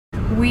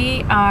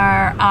We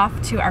are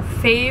off to our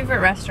favorite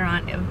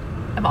restaurant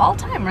of all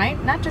time,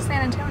 right? Not just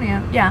San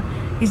Antonio. Yeah,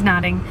 he's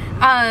nodding.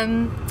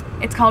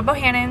 It's called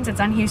Bohannon's. It's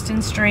on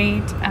Houston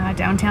Street,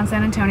 downtown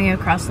San Antonio,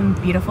 across from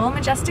beautiful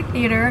Majestic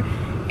Theater.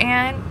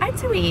 And I'd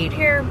say we eat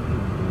here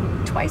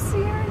twice a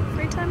year,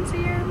 3 times a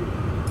year,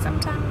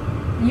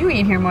 sometime. You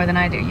eat here more than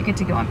I do. You get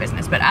to go on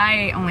business, but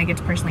I only get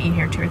to personally eat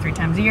here 2 or 3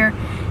 times a year.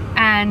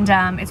 And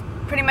it's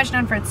pretty much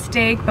known for its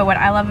steak, but what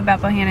I love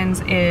about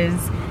Bohannon's is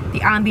the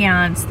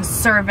ambiance, the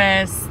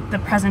service, the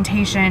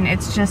presentation.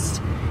 It's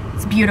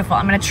beautiful.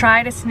 I'm gonna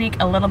try to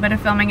sneak a little bit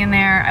of filming in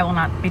there. I will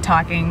not be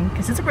talking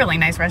because it's a really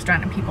nice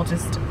restaurant and people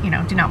just, you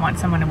know, do not want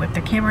someone to whip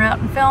their camera out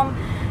and film.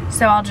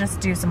 So I'll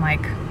just do some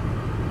like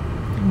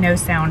no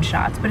sound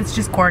shots, but it's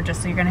just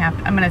gorgeous. So I'm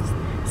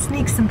gonna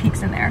sneak some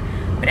peeks in there.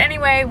 But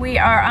anyway, we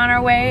are on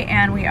our way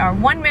and we are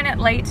 1 minute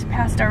late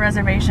past our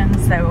reservation,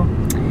 so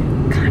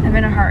kind of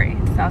in a hurry.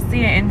 So I'll see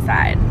you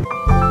inside.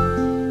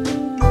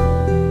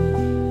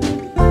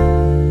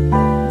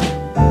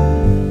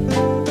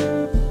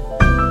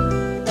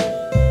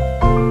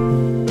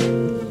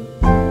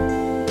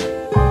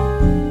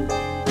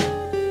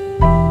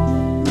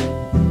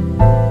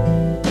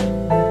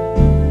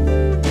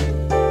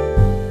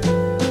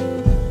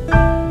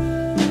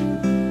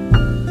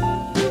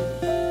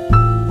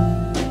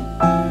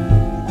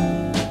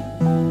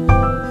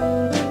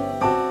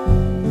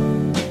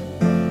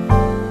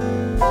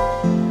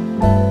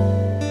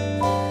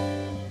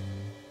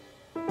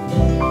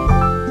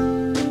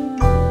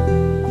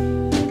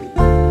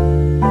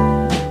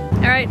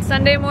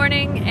 Sunday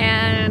morning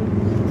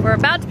and we're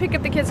about to pick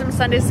up the kids from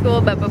Sunday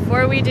school, but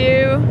before we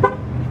do,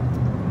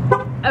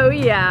 oh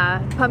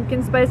yeah,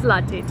 pumpkin spice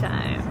latte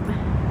time.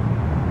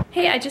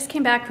 Hey, I just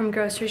came back from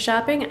grocery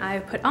shopping. I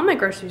put all my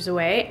groceries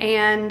away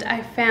and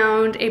I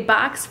found a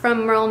box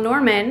from Merle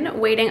Norman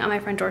waiting on my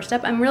front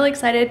doorstep. I'm really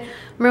excited.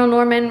 Merle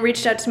Norman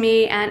reached out to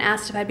me and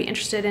asked if I'd be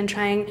interested in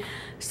trying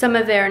some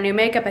of their new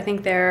makeup. I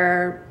think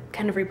they're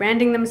kind of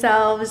rebranding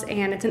themselves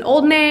and it's an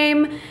old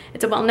name,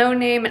 it's a well-known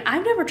name, and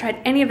I've never tried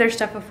any of their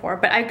stuff before,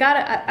 but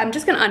I'm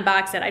just gonna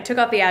unbox it. I took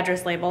off the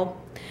address label,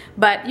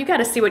 but you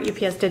gotta see what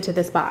UPS did to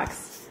this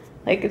box.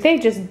 Like, they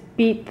just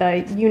beat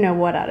the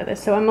you-know-what out of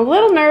this, so I'm a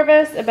little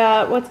nervous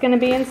about what's gonna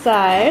be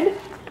inside.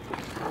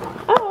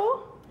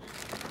 Oh,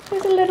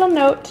 there's a little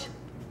note.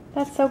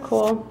 That's so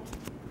cool.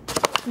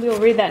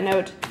 We'll read that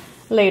note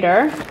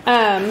later.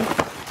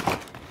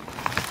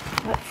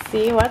 Let's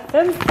see what's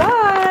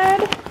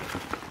inside.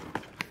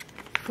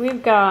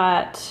 We've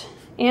got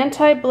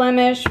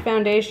anti-blemish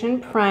foundation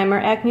primer,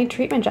 acne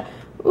treatment gel.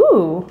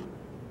 Ooh,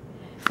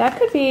 that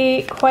could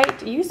be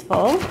quite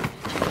useful,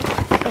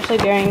 especially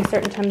during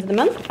certain times of the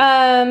month.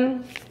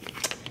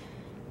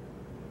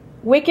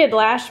 Wicked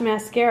Lash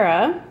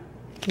Mascara,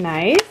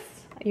 nice.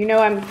 You know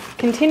I'm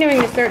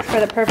continuing to search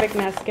for the perfect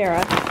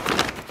mascara.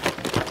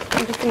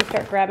 I'm just gonna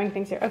start grabbing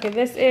things here. Okay,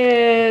 this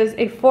is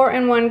a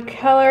 4-in-1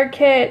 color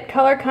kit,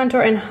 color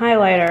contour and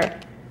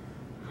highlighter.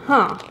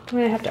 Huh, I'm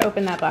gonna have to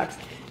open that box.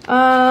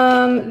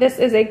 This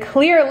is a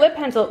clear lip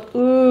pencil.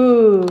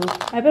 Ooh,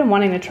 I've been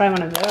wanting to try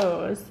one of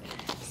those.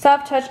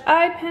 Soft touch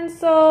eye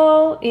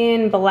pencil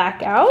in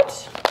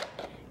blackout.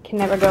 Can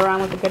never go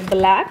wrong with a good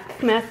black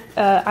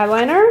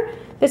eyeliner.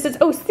 This is,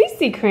 oh,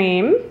 CC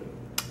cream.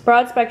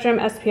 Broad spectrum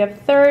SPF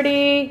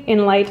 30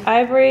 in light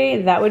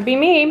ivory. That would be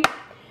me.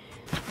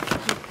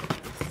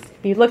 If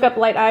you look up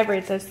light ivory,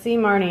 it says see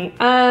Marnie.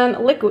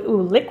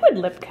 Liquid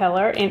lip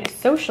color in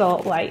social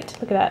light.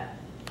 Look at that.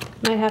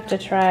 Might have to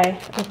try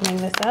opening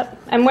this up.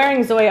 I'm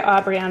wearing Zoya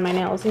Aubrey on my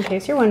nails, in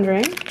case you're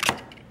wondering.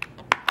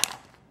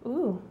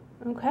 Ooh,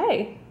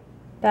 okay.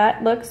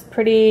 That looks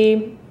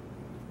pretty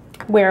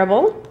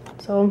wearable,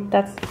 so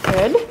that's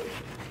good.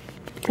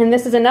 And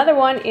this is another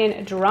one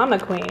in Drama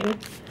Queen.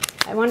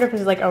 I wonder if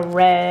this is like a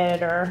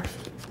red or...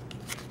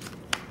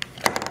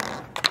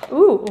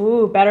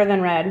 Ooh, better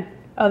than red.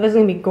 Oh, this is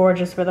gonna be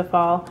gorgeous for the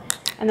fall.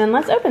 And then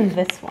let's open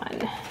this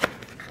one.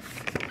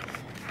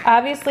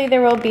 Obviously,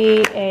 there will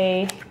be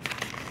a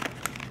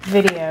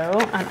video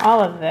on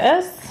all of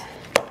this.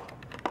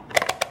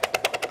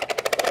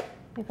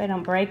 If I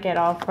don't break it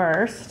all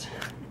first.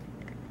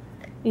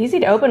 Easy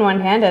to open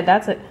one-handed,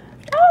 that's it.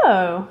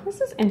 Oh,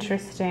 this is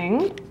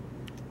interesting.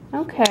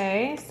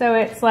 Okay, so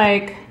it's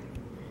like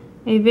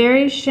a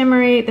very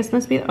shimmery, this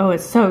must be, oh,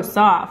 it's so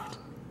soft.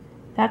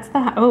 That's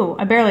the, oh,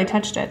 I barely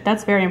touched it.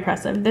 That's very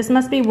impressive. This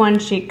must be one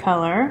sheet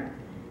color.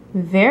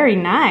 Very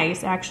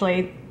nice,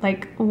 actually.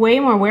 Like, way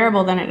more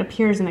wearable than it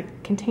appears in the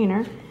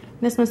container.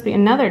 This must be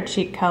another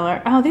cheek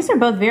color. Oh, these are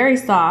both very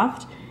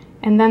soft.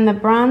 And then the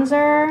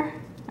bronzer,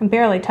 I'm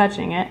barely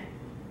touching it.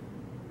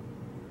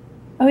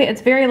 Oh yeah, it's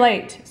very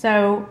light.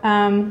 So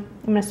I'm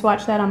gonna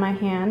swatch that on my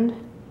hand.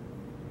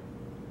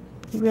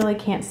 You really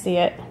can't see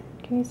it.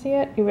 Can you see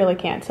it? You really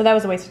can't. So that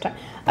was a waste of time.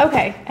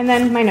 Okay, and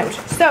then my note.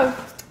 So,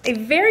 a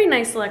very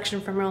nice selection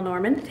from Merle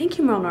Norman. Thank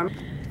you, Merle Norman.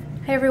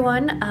 Hey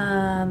everyone,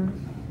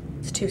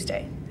 it's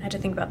Tuesday. I had to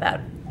think about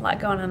that. A lot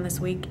going on this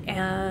week. I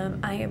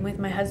am with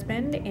my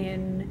husband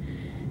in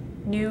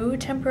new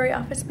temporary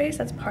office space.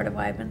 That's part of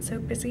why I've been so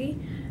busy.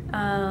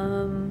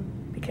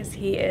 because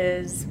he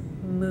is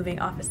moving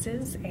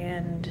offices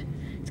and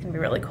it's gonna be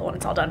really cool when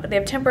it's all done. But they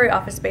have temporary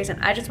office space,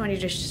 and I just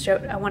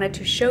wanted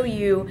to show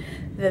you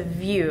the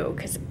view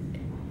because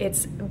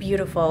it's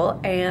beautiful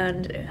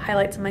and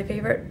highlights some of my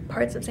favorite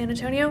parts of San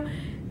Antonio.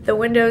 The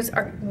windows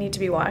need to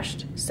be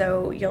washed,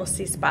 so you'll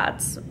see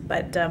spots,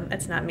 but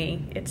it's not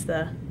me, it's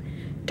the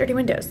dirty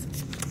windows.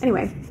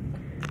 Anyway,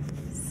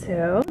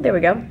 so there we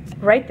go.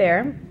 Right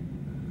there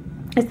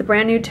is the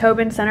brand new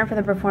Tobin Center for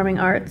the Performing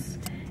Arts,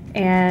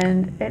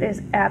 and it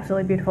is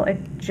absolutely beautiful. It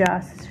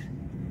just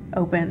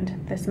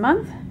opened this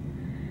month,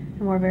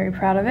 and we're very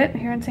proud of it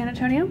here in San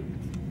Antonio.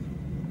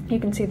 You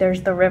can see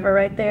there's the river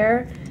right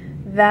there.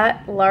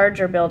 That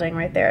larger building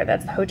right there,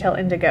 that's Hotel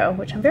Indigo,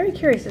 which I'm very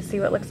curious to see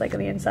what it looks like on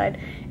the inside.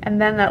 And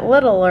then that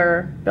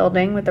littler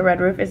building with the red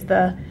roof is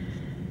the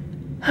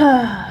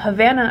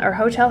Havana, or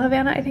Hotel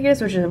Havana, I think it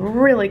is, which is a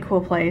really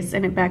cool place,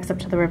 and it backs up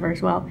to the river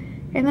as well.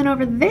 And then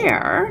over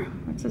there,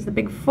 this is the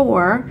Big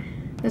Four.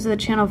 Those are the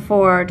Channel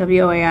 4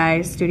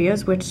 WOAI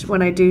studios, which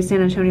when I do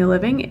San Antonio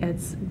Living,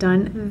 it's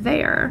done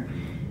there.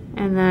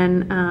 And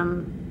then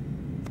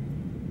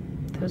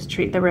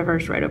the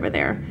river's right over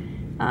there.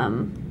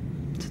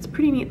 So it's a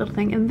pretty neat little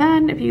thing. And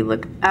then if you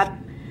look up,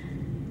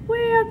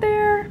 way out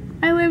there,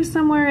 I live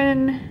somewhere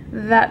in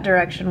that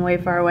direction, way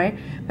far away.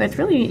 But it's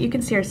really neat. You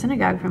can see our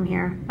synagogue from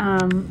here.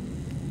 Let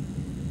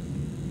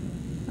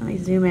me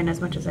zoom in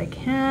as much as I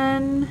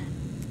can.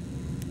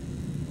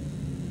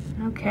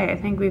 Okay, I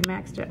think we've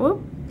maxed it.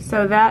 Whoop.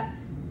 So that,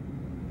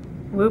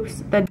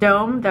 whoops, the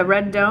dome, the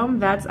red dome,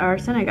 that's our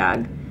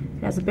synagogue.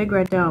 It has a big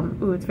red dome.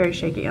 Ooh, it's very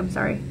shaky, I'm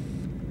sorry.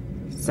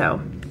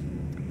 So,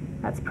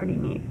 that's pretty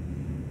neat.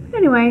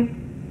 Anyway,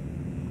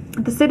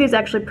 the city is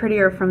actually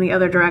prettier from the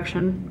other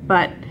direction,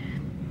 but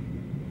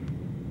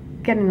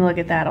getting to look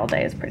at that all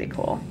day is pretty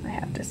cool, I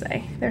have to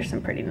say. There's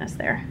some prettiness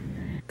there.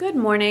 Good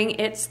morning,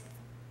 it's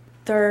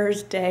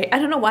Thursday. I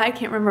don't know why I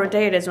can't remember what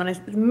day it is.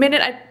 The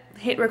minute I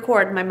hit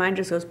record, my mind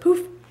just goes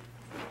poof.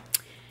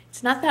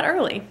 It's not that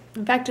early.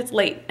 In fact, it's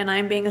late, and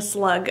I'm being a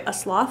slug, a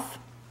sloth,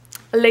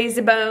 a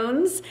lazy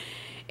bones.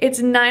 It's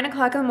 9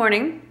 o'clock in the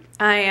morning.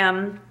 I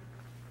am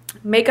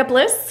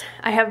makeup-less.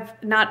 I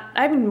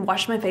haven't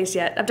washed my face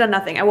yet. I've done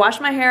nothing. I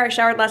washed my hair, I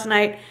showered last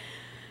night.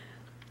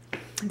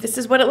 This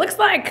is what it looks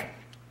like.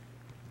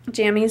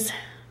 Jammies,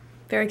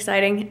 very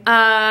exciting.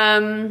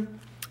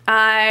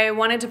 I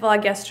wanted to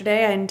vlog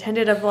yesterday. I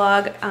intended a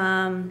vlog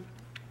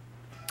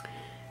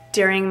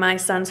during my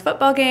son's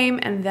football game,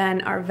 and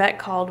then our vet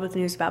called with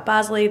news about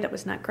Bosley. That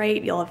was not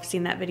great. You'll have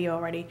seen that video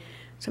already,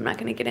 so I'm not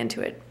gonna get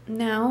into it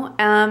now.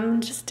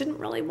 Just didn't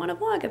really want to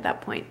vlog at that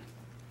point.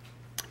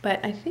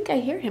 But I think I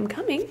hear him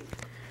coming.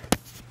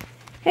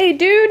 Hey,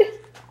 dude.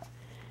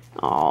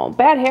 Oh,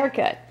 bad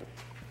haircut.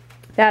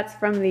 That's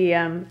from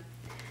the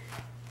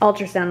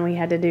ultrasound we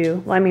had to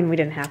do. Well, I mean, we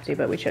didn't have to,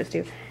 but we chose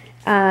to.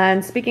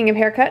 And speaking of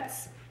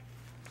haircuts,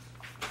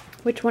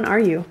 which one are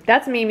you?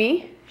 That's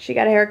Mimi. She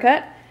got a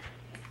haircut.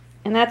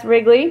 And that's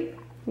Wrigley.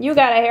 You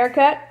got a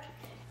haircut.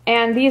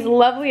 And these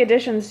lovely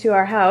additions to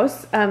our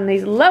house,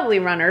 these lovely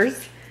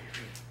runners,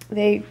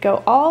 they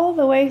go all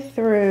the way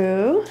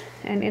through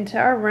and into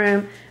our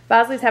room.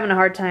 Bosley's having a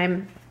hard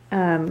time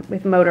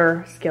with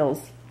motor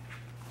skills,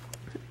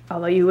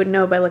 although you would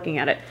know by looking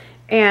at it.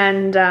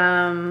 And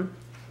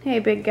hey,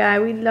 big guy,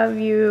 we love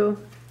you.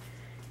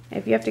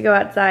 If you have to go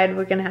outside,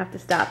 we're gonna have to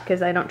stop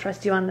because I don't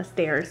trust you on the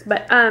stairs.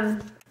 But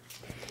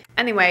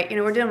anyway, you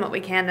know, we're doing what we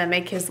can to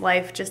make his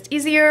life just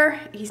easier.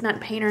 He's not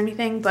in pain or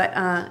anything, but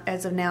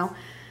as of now.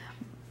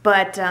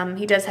 But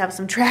he does have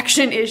some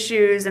traction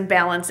issues and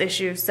balance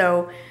issues,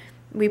 so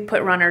we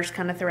put runners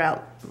kind of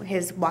throughout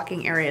his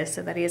walking areas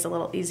so that he has a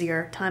little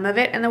easier time of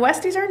it. And the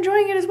Westies are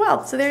enjoying it as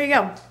well, so there you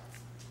go.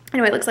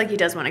 Anyway, it looks like he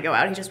does want to go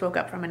out. He just woke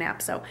up from a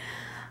nap, so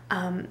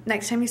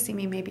next time you see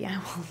me, maybe I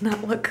will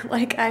not look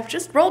like I've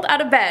just rolled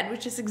out of bed,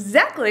 which is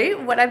exactly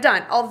what I've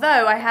done.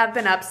 Although I have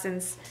been up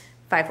since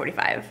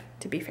 5:45,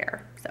 to be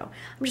fair. So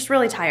I'm just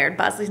really tired.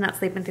 Bosley's not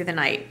sleeping through the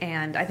night,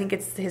 and I think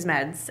it's his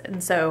meds.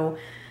 And so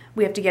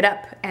we have to get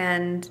up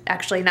and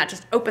actually not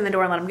just open the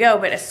door and let him go,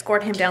 but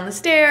escort him down the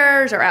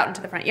stairs or out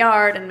into the front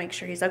yard and make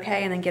sure he's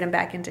okay and then get him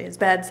back into his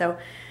bed. So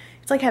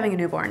it's like having a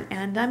newborn,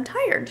 and I'm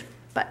tired,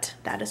 but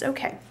that is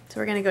okay. So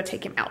we're gonna go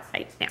take him out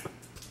right now.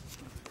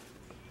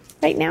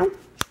 Right now?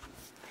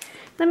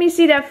 Let me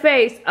see that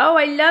face. Oh,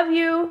 I love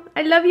you.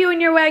 I love you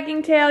and your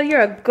wagging tail.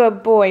 You're a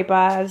good boy,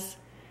 Boz.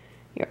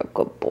 You're a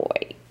good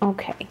boy.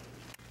 Okay.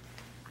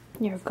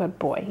 You're a good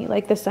boy. You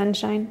like the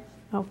sunshine?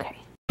 Okay.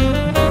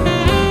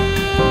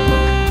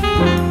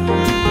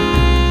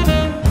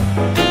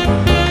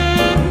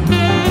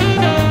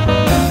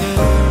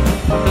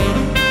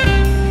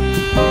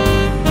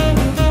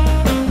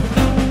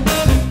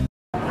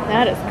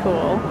 That is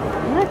cool.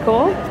 Isn't that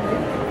cool?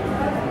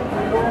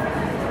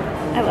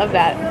 I love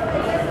that.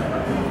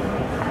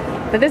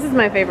 But this is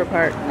my favorite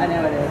part. I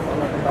know it is. I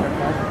love the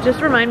butterfly.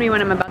 Just remind me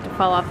when I'm about to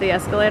fall off the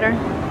escalator.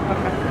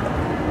 Okay.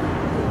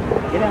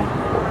 Get out.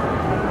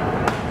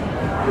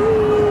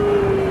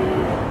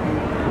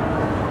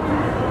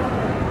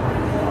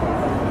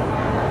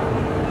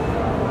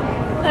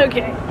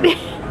 Okay.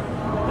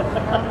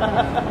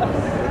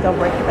 Don't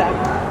break your back.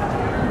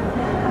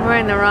 I'm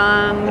wearing the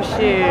wrong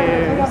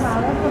shoes.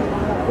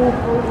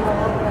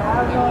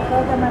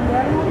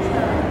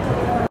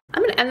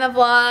 I'm gonna end the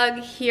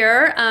vlog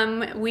here.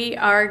 We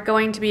are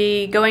going to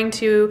be going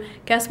to,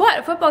 guess what,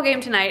 a football game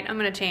tonight. I'm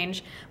gonna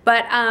change.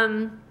 But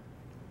I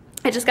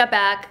just got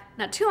back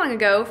not too long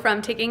ago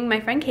from taking my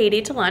friend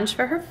Katie to lunch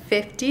for her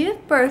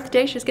 50th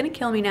birthday. She's gonna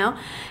kill me now.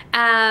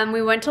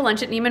 We went to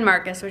lunch at Neiman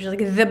Marcus, which is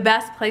like the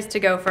best place to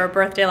go for a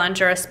birthday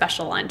lunch or a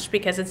special lunch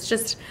because it's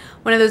just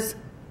one of those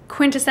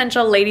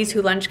quintessential ladies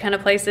who lunch kind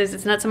of places.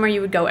 It's not somewhere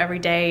you would go every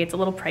day. It's a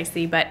little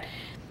pricey, but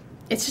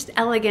it's just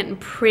elegant and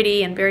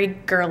pretty and very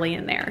girly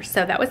in there.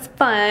 So that was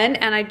fun.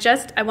 And I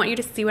want you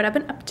to see what I've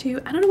been up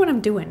to. I don't know what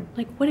I'm doing.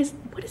 Like, what is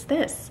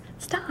this?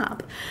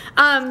 Stop.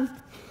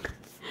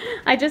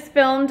 I just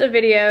filmed a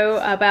video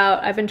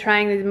about, I've been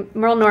trying,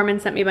 Merle Norman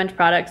sent me a bunch of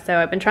products, so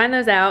I've been trying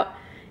those out.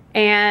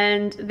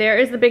 And there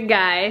is the big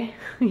guy.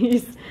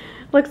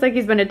 Looks like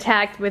he's been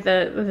attacked with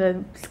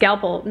a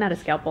scalpel, not a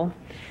scalpel.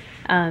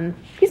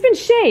 He's been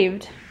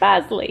shaved,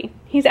 Bosley.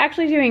 He's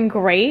actually doing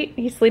great.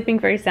 He's sleeping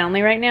very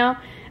soundly right now.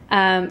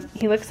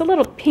 He looks a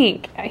little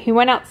pink. He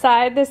went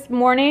outside this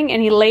morning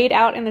and he laid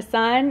out in the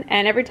sun,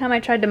 and every time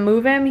I tried to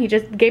move him, he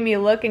just gave me a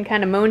look and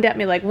kind of moaned at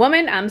me like,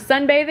 "Woman, I'm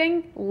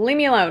sunbathing, leave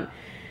me alone."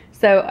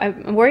 So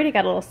I'm worried he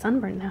got a little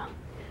sunburn now.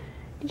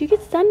 Did you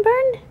get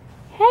sunburned?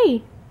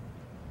 Hey.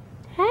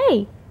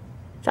 Hey.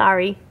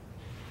 Sorry.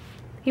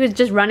 He was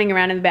just running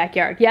around in the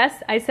backyard.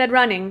 Yes, I said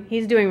running.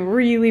 He's doing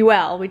really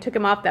well. We took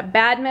him off that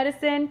bad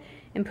medicine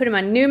and put him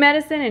on new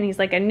medicine, and he's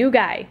like a new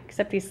guy,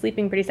 except he's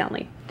sleeping pretty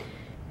soundly.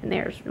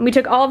 And we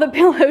took all the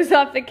pillows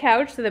off the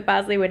couch so that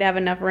Bosley would have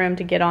enough room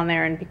to get on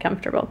there and be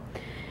comfortable.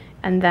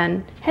 And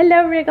then,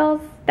 hello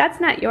Wriggles. That's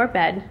not your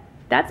bed.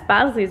 That's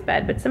Bosley's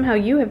bed, but somehow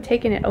you have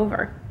taken it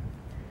over.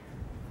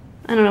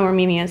 I don't know where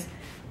Mimi is.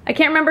 I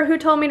can't remember who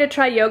told me to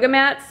try yoga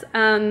mats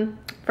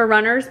for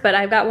runners, but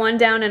I've got one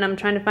down and I'm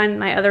trying to find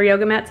my other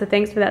yoga mat, so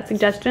thanks for that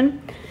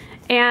suggestion.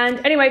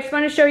 And anyway, I just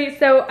want to show you,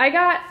 so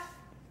I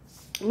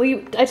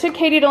took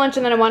Katie to lunch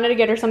and then I wanted to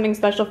get her something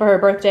special for her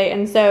birthday,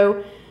 and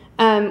so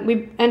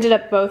we ended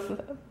up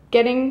both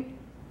getting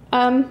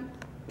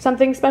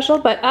something special,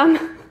 but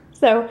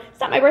so it's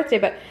not my birthday,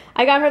 but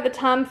I got her the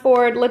Tom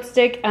Ford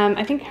lipstick.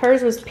 I think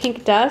hers was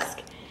Pink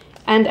Dusk.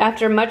 And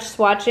after much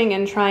swatching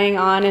and trying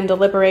on and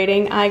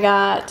deliberating, I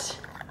got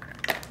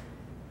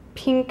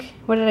pink,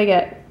 what did I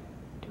get?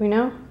 Do we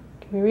know?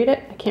 Can we read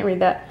it? I can't read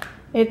that.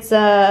 It's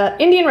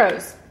Indian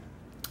Rose,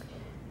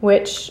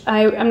 which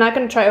I'm not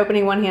gonna try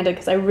opening one-handed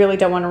because I really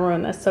don't wanna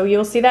ruin this. So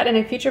you'll see that in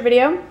a future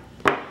video.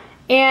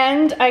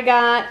 And I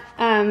got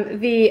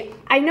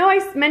I know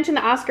I mentioned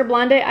the Oscar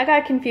Blonde. I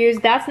got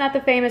confused. That's not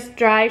the famous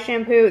dry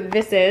shampoo.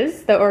 This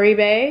is the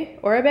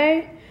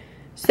Oribe.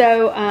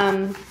 So,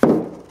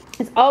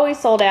 it's always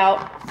sold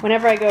out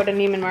whenever I go to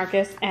Neiman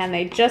Marcus, and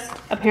they just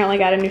apparently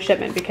got a new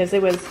shipment because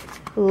it was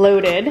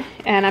loaded.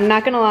 And I'm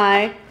not gonna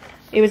lie,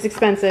 it was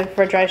expensive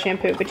for a dry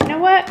shampoo, but you know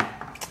what?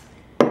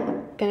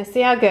 Gonna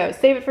see how it goes.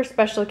 Save it for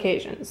special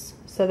occasions.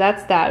 So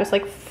that's that. It was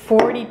like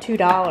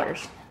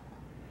 $42.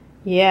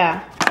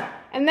 Yeah.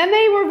 And then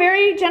they were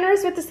very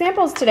generous with the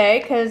samples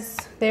today because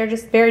they're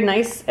just very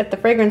nice at the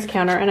fragrance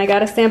counter. And I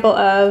got a sample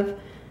of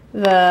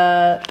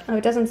the, oh,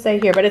 it doesn't say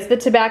here, but it's the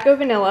Tobacco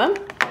Vanilla.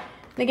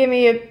 They gave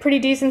me a pretty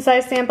decent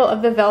sized sample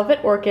of the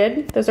Velvet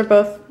Orchid. Those are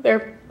both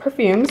their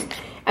perfumes.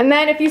 And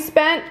then if you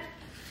spent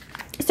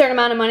a certain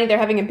amount of money, they're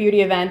having a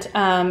beauty event.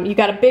 You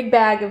got a big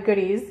bag of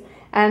goodies.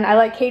 And I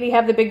let Katie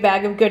have the big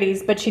bag of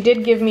goodies, but she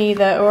did give me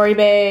the Oribe,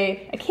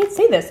 I can't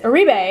say this,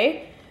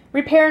 Oribe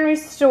Repair and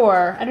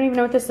Restore. I don't even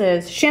know what this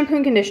is. Shampoo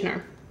and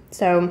conditioner.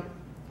 So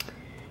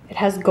it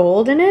has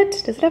gold in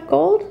it. Does it have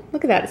gold?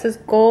 Look at that. It says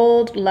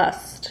Gold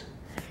Lust.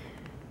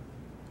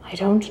 I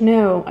don't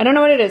know. I don't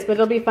know what it is, but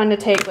it'll be fun to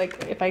take,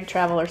 like, if I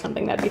travel or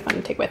something, that'd be fun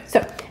to take with.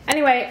 So,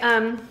 anyway,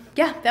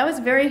 yeah, that was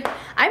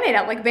I made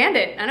out like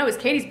Bandit. I know it was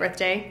Katie's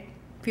birthday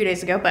a few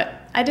days ago,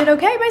 but I did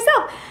okay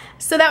myself.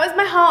 So that was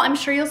my haul. I'm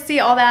sure you'll see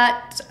all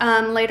that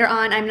later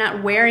on. I'm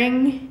not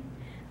wearing,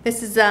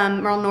 this is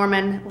Merle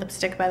Norman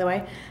lipstick, by the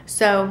way.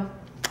 So,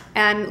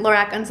 and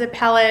Lorac Unzip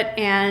palette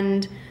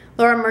and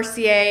Laura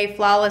Mercier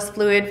Flawless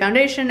Fluid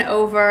Foundation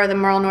over the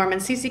Merle Norman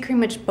CC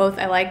Cream, which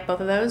I like both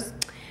of those.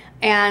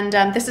 And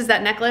this is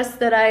that necklace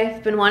that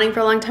I've been wanting for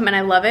a long time, and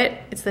I love it.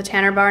 It's the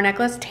Tanner Bar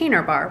necklace,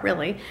 Tanner Bar,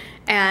 really.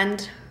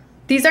 And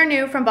these are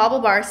new from Bauble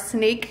Bar,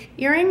 snake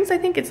earrings, I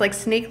think. It's like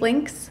snake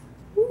links.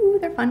 Ooh,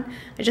 they're fun.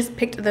 I just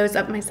picked those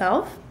up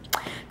myself.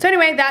 So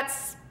anyway,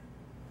 that's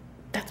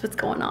what's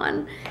going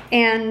on.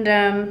 And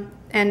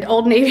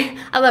Old Navy,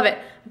 I love it.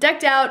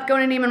 Decked out,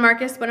 going to Neiman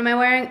Marcus. What am I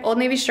wearing? Old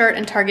Navy shirt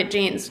and Target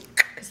jeans,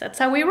 because that's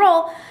how we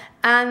roll.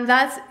 And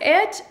that's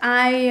it.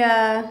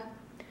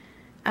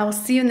 I will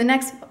see you in the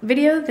next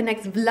video, the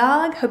next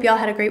vlog. Hope y'all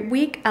had a great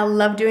week. I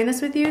love doing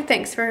this with you.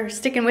 Thanks for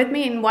sticking with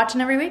me and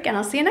watching every week, and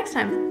I'll see you next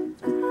time.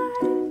 Bye.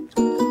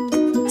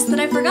 So that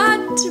I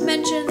forgot to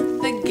mention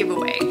the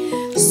giveaway.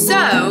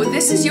 So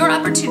this is your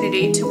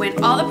opportunity to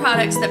win all the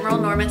products that Merle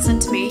Norman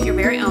sent to me, your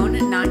very own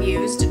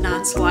non-used,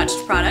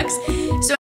 non-swatched products. So